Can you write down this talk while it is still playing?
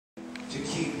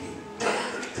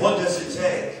What does it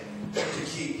take to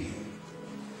keep you?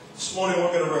 This morning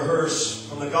we're going to rehearse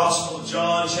from the Gospel of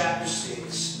John chapter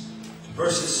 6,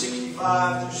 verses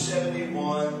 65 through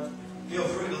 71. Feel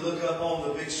free to look up on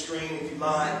the big screen if you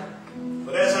like.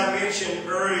 But as I mentioned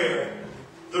earlier,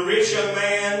 the rich young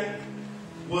man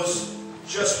was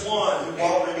just one who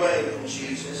walked away from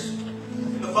Jesus.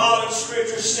 In the following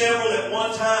scripture, several at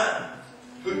one time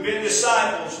who'd been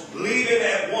disciples leaving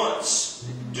at once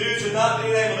due to not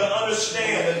being able to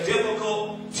understand the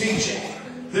difficult teaching.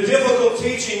 The difficult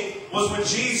teaching was when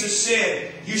Jesus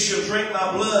said, "You shall drink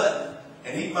my blood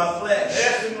and eat my flesh."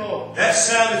 That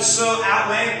sounded so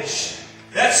outlandish.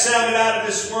 That sounded out of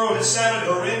this world. It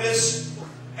sounded horrendous.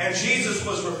 And Jesus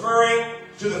was referring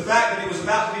to the fact that he was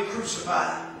about to be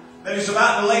crucified. That he was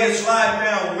about to lay his life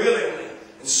down willingly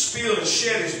and spill and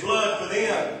shed his blood for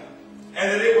them. And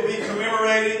that it would be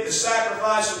commemorated, the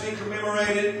sacrifice would be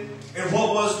commemorated in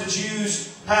what was the Jews'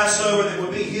 Passover, that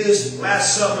would be his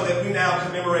Last Supper that we now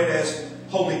commemorate as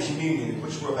Holy Communion,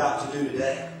 which we're about to do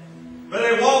today. But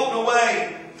they walked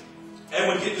away and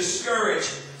would get discouraged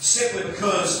simply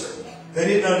because they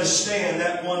didn't understand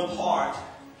that one part.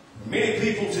 Many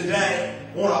people today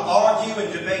want to argue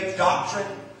and debate doctrine.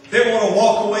 They want to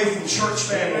walk away from church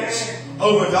families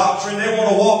over doctrine. They want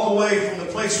to walk away from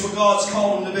the place where God's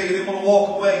called them to be. They want to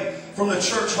walk away from the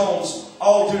church homes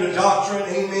all due to doctrine.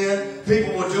 Amen.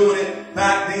 People were doing it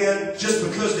back then just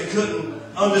because they couldn't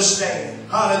understand.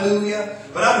 Hallelujah.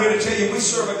 But I'm here to tell you, we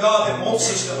serve a God that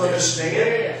wants us to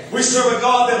understand. We serve a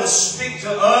God that will speak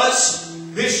to us.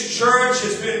 This church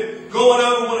has been going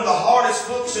over one of the hardest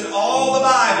books in all the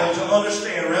Bible to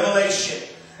understand, Revelation.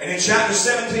 And in chapter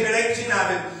 17 and 18,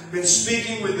 I've been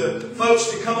speaking with the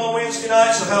folks that come on Wednesday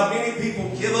nights of how many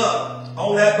people give up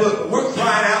on that book. But we're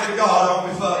crying out to God,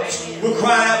 aren't we, folks? We're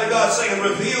crying out to God saying,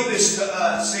 reveal this to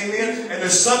us. Amen? And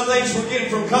there's some things we're getting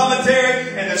from commentary,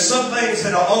 and there's some things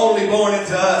that are only born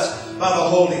into us by the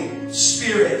Holy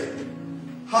Spirit.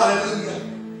 Hallelujah.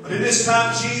 But at this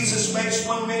time, Jesus makes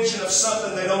one mention of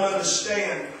something they don't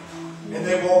understand, and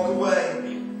they walk away.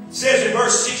 It says in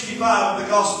verse 65 of the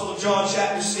Gospel of John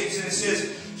chapter 6, and it says,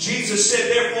 Jesus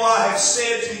said, "Therefore I have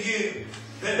said to you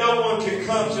that no one can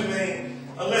come to me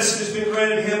unless it has been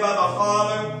granted him by my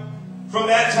Father." From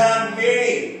that time,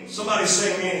 many, somebody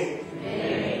say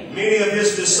many, many of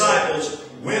his disciples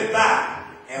went back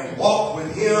and walked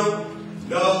with him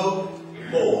no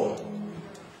more.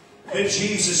 Then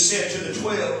Jesus said to the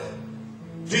 12,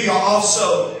 "Do you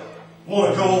also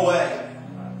want to go away?"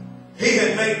 He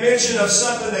had made mention of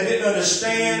something they didn't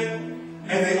understand,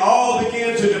 and they all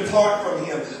began to depart from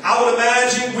him. I would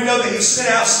imagine, we know that he sent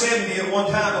out 70 at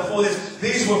one time before this.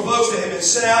 These were folks that had been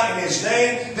sent out in his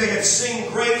name. They had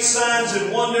seen great signs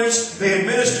and wonders. They had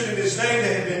ministered in his name.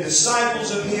 They had been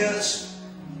disciples of his.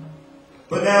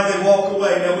 But now they walk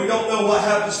away. Now we don't know what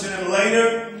happens to them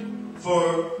later.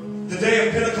 For the day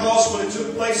of Pentecost, when it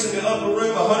took place in the upper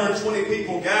room, 120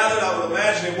 people gathered. I would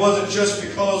imagine it wasn't just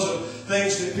because of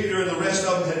things that Peter and the rest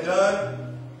of them had done.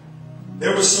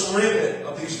 There was some remnant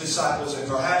of these disciples, and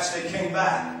perhaps they came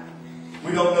back.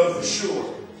 We don't know for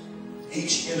sure,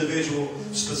 each individual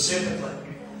specifically.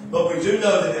 But we do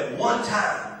know that at one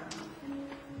time,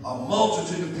 a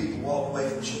multitude of people walked away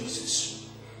from Jesus.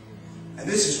 And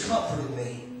this has comforted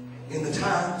me in the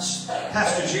times,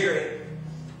 Pastor Jerry,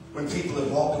 when people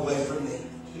have walked away from me.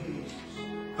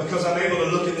 Because I'm able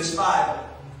to look at this Bible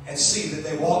and see that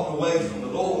they walked away from the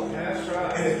Lord. That's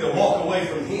right. And if they walk away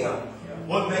from him,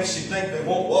 what makes you think they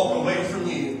won't walk away from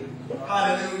you?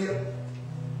 Hallelujah.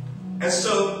 And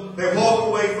so they walk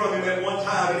away from him at one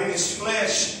time, and in his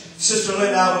flesh, Sister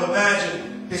Linda, I would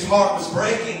imagine his heart was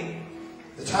breaking.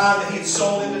 The time that he had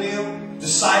sown into them,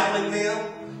 discipling them,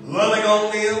 loving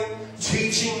on them,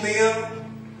 teaching them,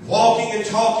 walking and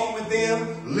talking with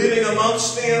them, living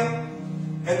amongst them.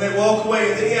 And they walk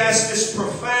away. And then he asks this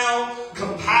profound,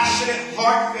 compassionate,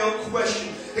 heartfelt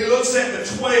question. He looks at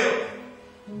the 12.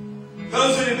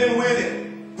 Those that have been with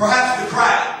him. Perhaps the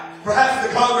crowd. Perhaps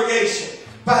the congregation.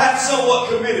 Perhaps somewhat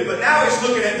committed. But now he's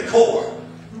looking at the core.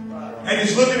 And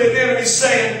he's looking at them and he's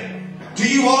saying, do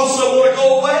you also want to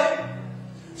go away?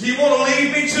 Do you want to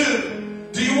leave me too?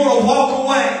 Do you want to walk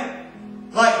away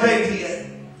like they did?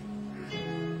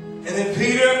 And then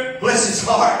Peter, bless his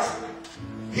heart,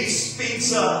 he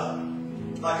speaks up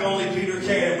like only Peter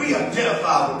can. And we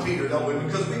identify with Peter, don't we?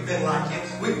 Because we've been like him.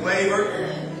 We've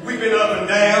wavered. We've been up and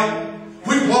down.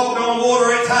 We've walked on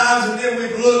water at times, and then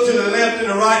we've looked to the left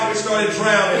and the right, and we started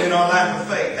drowning in our lack of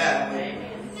faith, haven't we?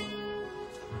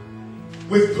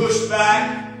 We've pushed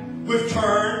back. We've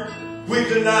turned. We've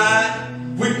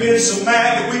denied. We've been so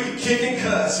mad that we could kick and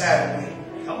cuss, haven't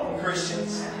we? Come on,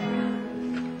 Christians.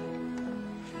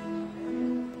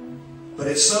 But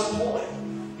at some point,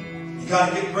 you got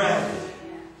to get grounded.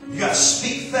 You got to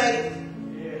speak faith.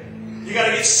 You got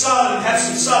to get solid and have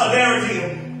some solidarity.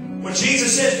 When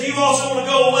Jesus says, do you also want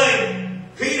to go away?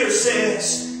 Peter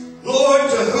says,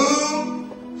 Lord, to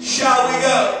whom shall we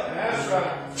go? That's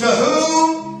right. To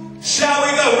whom shall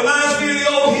we go? Reminds me of the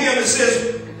old hymn that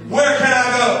says, where can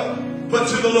I go but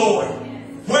to the Lord?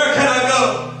 Where can I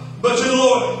go but to the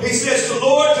Lord? He says, to the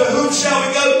Lord, to whom shall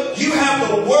we go? You have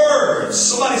the words.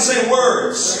 Somebody say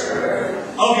words.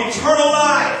 Of eternal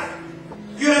life.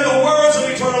 You have the words of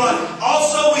eternal life.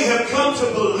 Also, we have come to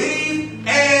believe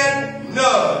and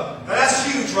know. Now that's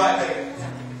huge right there.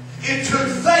 It took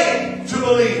faith to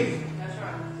believe. That's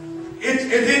right.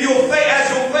 And then your faith,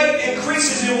 as your faith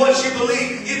increases in what you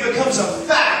believe, it becomes a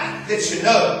fact that you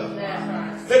know. That's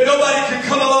right. That nobody can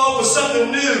come along with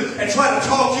something new and try to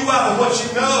talk you out of what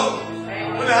you know.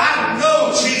 But I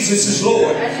know Jesus is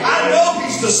Lord. I know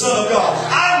He's the Son of God.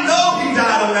 I know He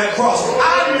died on that cross.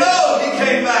 I know He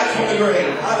came back from the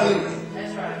grave. Hallelujah.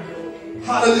 That's right.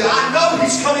 Hallelujah. I know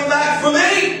He's coming back for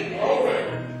me.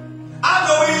 I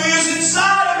know He lives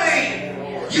inside of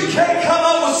me. You can't come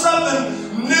up with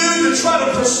something new to try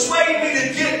to persuade me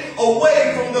to get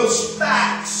away from those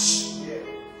facts.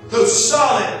 Those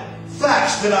solid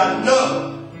facts that I know.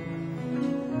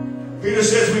 Peter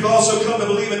says we've also come to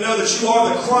believe and know that you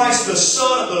are the Christ, the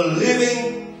Son of the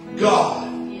living God.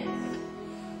 Yes.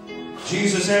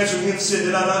 Jesus answered him and said,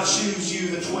 did I not choose you,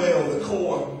 the 12, the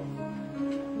core?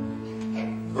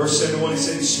 Verse 71, he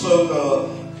said he spoke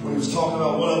of, when he was talking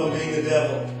about one of them being the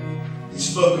devil, he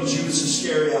spoke of Judas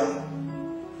Iscariot,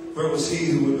 for it was he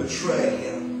who would betray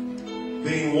him,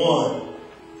 being one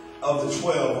of the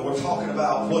 12. And we're talking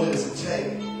about what does it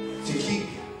take to keep you.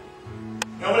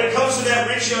 Now when it comes to that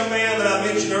rich young man that I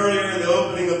mentioned earlier in the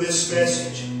opening of this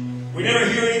message, we never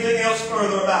hear anything else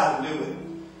further about him, do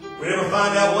we? We never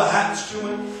find out what happens to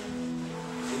him.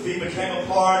 If he became a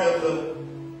part of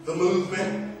the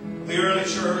movement, the early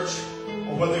church,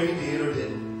 or whether he did or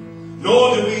didn't.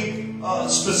 Nor do we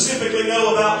specifically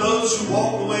know about those who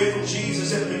walked away from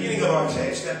Jesus at the beginning of our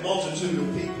text, that multitude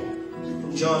of people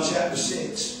from John chapter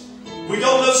 6. We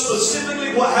don't know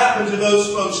specifically what happened to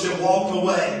those folks that walked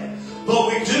away. But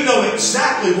we do know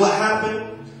exactly what happened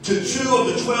to 2 of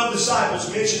the 12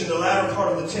 disciples mentioned in the latter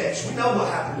part of the text. We know what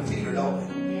happened to Peter, don't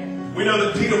we? Yeah. We know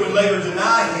that Peter would later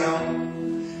deny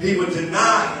him. He would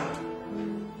deny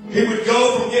him. He would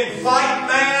go from getting fight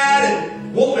mad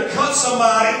and wanting to cut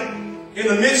somebody in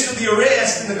the midst of the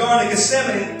arrest in the Garden of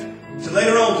Gethsemane to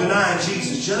later on denying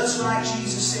Jesus, just like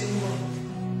Jesus said he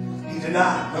would. He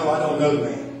denied, no, I don't know the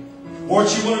man.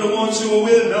 Weren't you one of the ones who were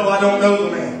with him? No, I don't know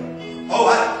the man. Oh,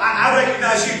 I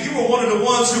recognize you. You were one of the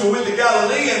ones who were with the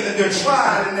Galilean that they're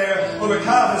tried in there over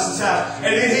Caiaphas' house.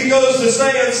 And then he goes to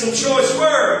saying some choice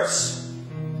words.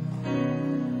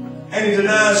 And he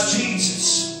denies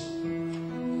Jesus.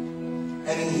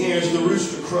 And he hears the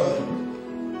rooster crow.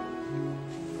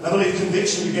 I believe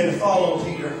conviction began to fall on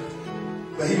Peter.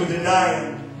 But he would deny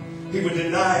him. He would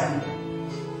deny him.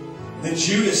 Then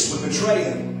Judas would betray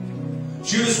him.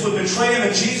 Judas would betray him,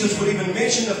 and Jesus would even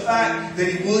mention the fact that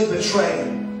he would betray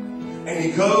him. And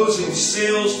he goes and he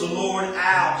sells the Lord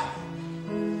out.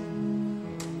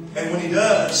 And when he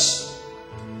does,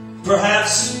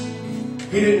 perhaps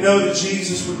he didn't know that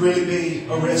Jesus would really be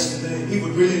arrested, that he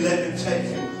would really let them take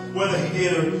him. Whether he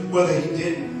did or whether he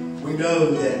didn't, we know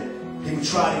that he would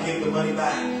try to give the money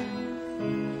back.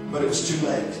 But it was too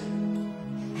late.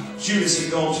 Judas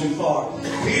had gone too far.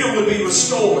 Peter would be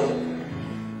restored.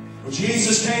 When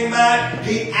Jesus came back,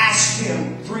 he asked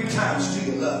him 3 times,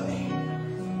 do you love me?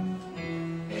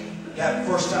 That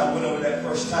first time, went over that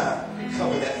first time,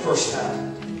 covered that first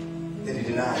time that he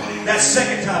denied him. That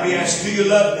second time he asked, do you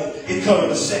love me? It covered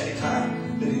the second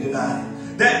time that he denied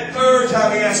him. That third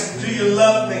time he asked, do you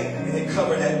love me? And it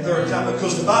covered that third time,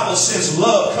 because the Bible says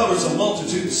love covers a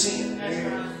multitude of sin.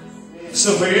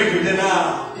 So for every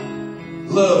denial,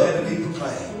 love had to be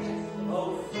proclaimed.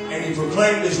 And he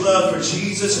proclaimed his love for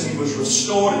Jesus, and he was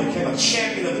restored and became a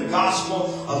champion of the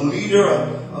gospel, a leader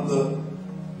of the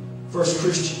first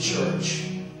Christian church.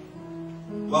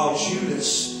 While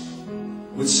Judas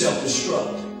would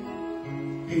self-destruct.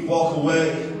 He'd walk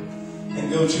away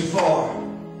and go too far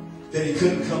that he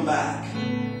couldn't come back.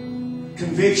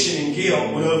 Conviction and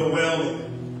guilt would overwhelm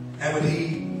him, and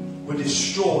he would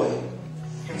destroy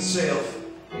himself.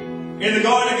 In the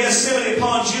Garden of Gethsemane,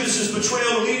 upon Judas'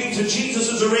 betrayal leading to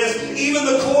Jesus' arrest, even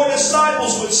the core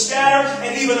disciples would scatter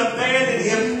and even abandon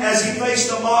him as he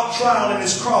faced a mock trial in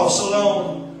his cross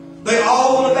alone. They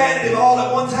all abandoned him all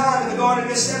at one time in the Garden of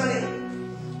Gethsemane.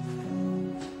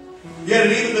 Yet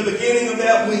at even the beginning of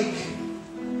that week,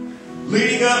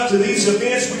 leading up to these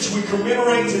events which we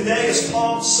commemorate today as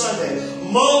Palm Sunday,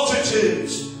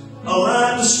 multitudes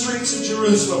aligned the streets of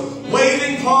Jerusalem,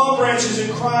 waving palm branches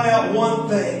and crying out one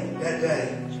thing that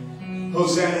day: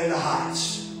 Hosanna in the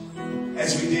highest,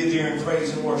 as we did during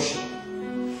praise and worship.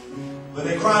 But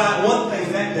they cried out one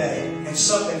thing that day and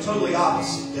something totally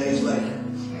opposite days later.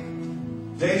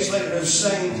 Days later, those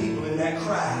same people in that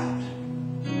crowd,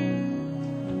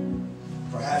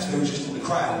 perhaps they were just in the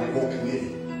crowd, they weren't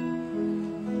committed.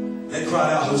 They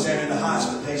cried out Hosanna in the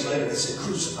highest, but days later they said,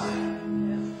 crucify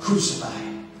him, crucify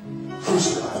him,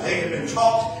 crucify him. They had been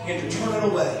talked into turning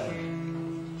away.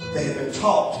 They had been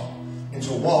talked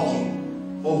into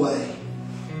walking away.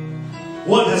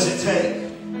 What does it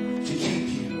take to keep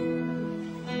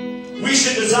you? We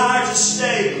should desire to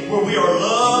stay where we are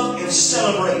loved and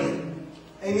celebrated.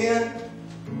 Amen?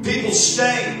 People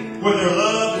stay where they're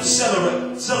loved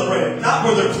and celebrated, not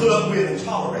where they're put up with and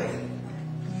tolerated.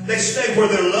 They stay where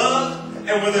they're loved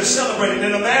and where they're celebrated.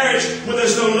 In a marriage where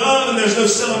there's no love and there's no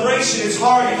celebration, it's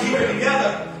hard to keep it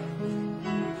together.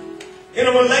 In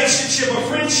a relationship or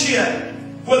friendship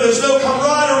where there's no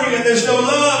camaraderie and there's no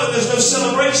love and there's no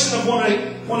celebration of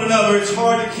one another, it's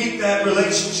hard to keep that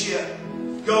relationship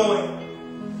going.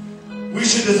 We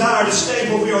should desire to stay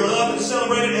where we are loved and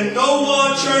celebrated. And no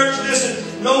one, church,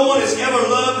 listen, no one has ever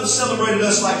loved and celebrated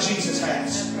us like Jesus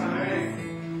has.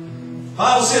 The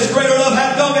Bible says, greater love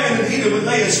hath no man than he that would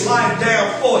lay his life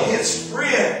down for his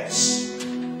friends.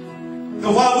 And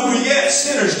while we were yet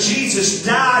sinners, Jesus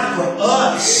died for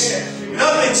us.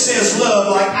 Nothing says love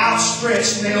like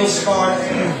outstretched, nail-scarred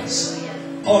hands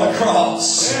on a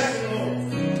cross.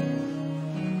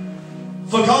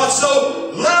 For God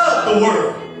so loved the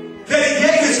world that he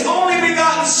gave his only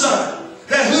begotten Son,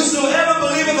 that whosoever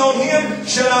believeth on him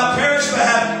shall not perish but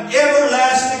have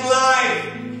everlasting life.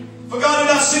 For God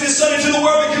did not send his Son into the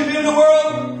world to condemn the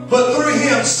world, but through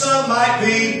him some might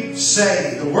be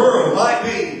saved. The world might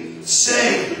be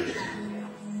saved.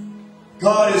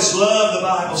 God is love, the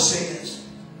Bible says.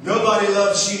 Nobody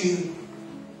loves you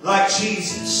like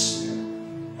Jesus.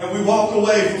 And we walk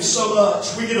away from so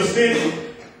much. We get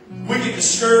offended. We get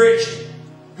discouraged.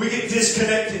 We get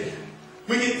disconnected.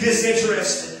 We get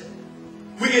disinterested.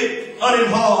 We get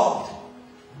uninvolved.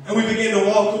 And we begin to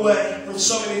walk away from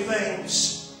so many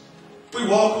things. We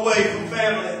walk away from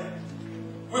family.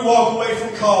 We walk away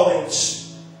from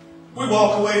callings. We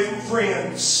walk away from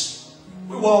friends.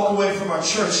 We walk away from our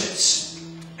churches.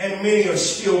 And many are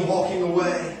still walking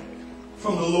away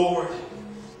from the Lord.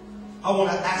 I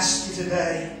want to ask you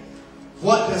today,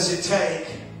 what does it take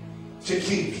to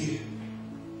keep you?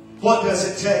 What does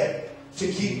it take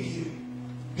to keep you?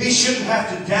 He shouldn't have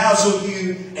to dazzle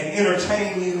you and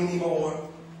entertain you anymore.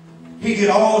 He did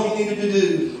all he needed to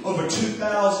do over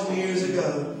 2,000 years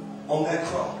ago on that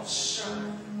cross.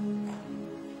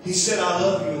 He said, I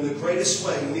love you in the greatest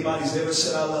way anybody's ever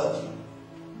said I love you.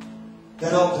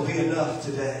 That ought to be enough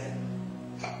today.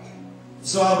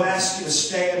 So I would ask you to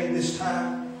stand in this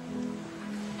time.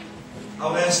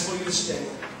 I would ask for you to stand.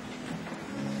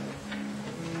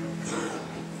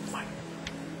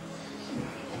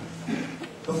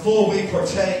 Before we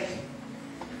partake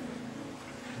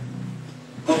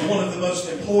of one of the most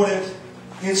important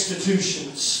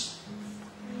institutions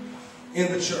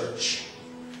in the church,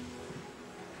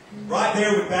 right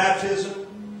there with baptism,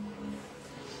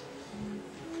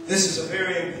 this is a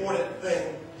very important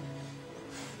thing.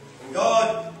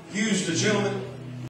 God used a gentleman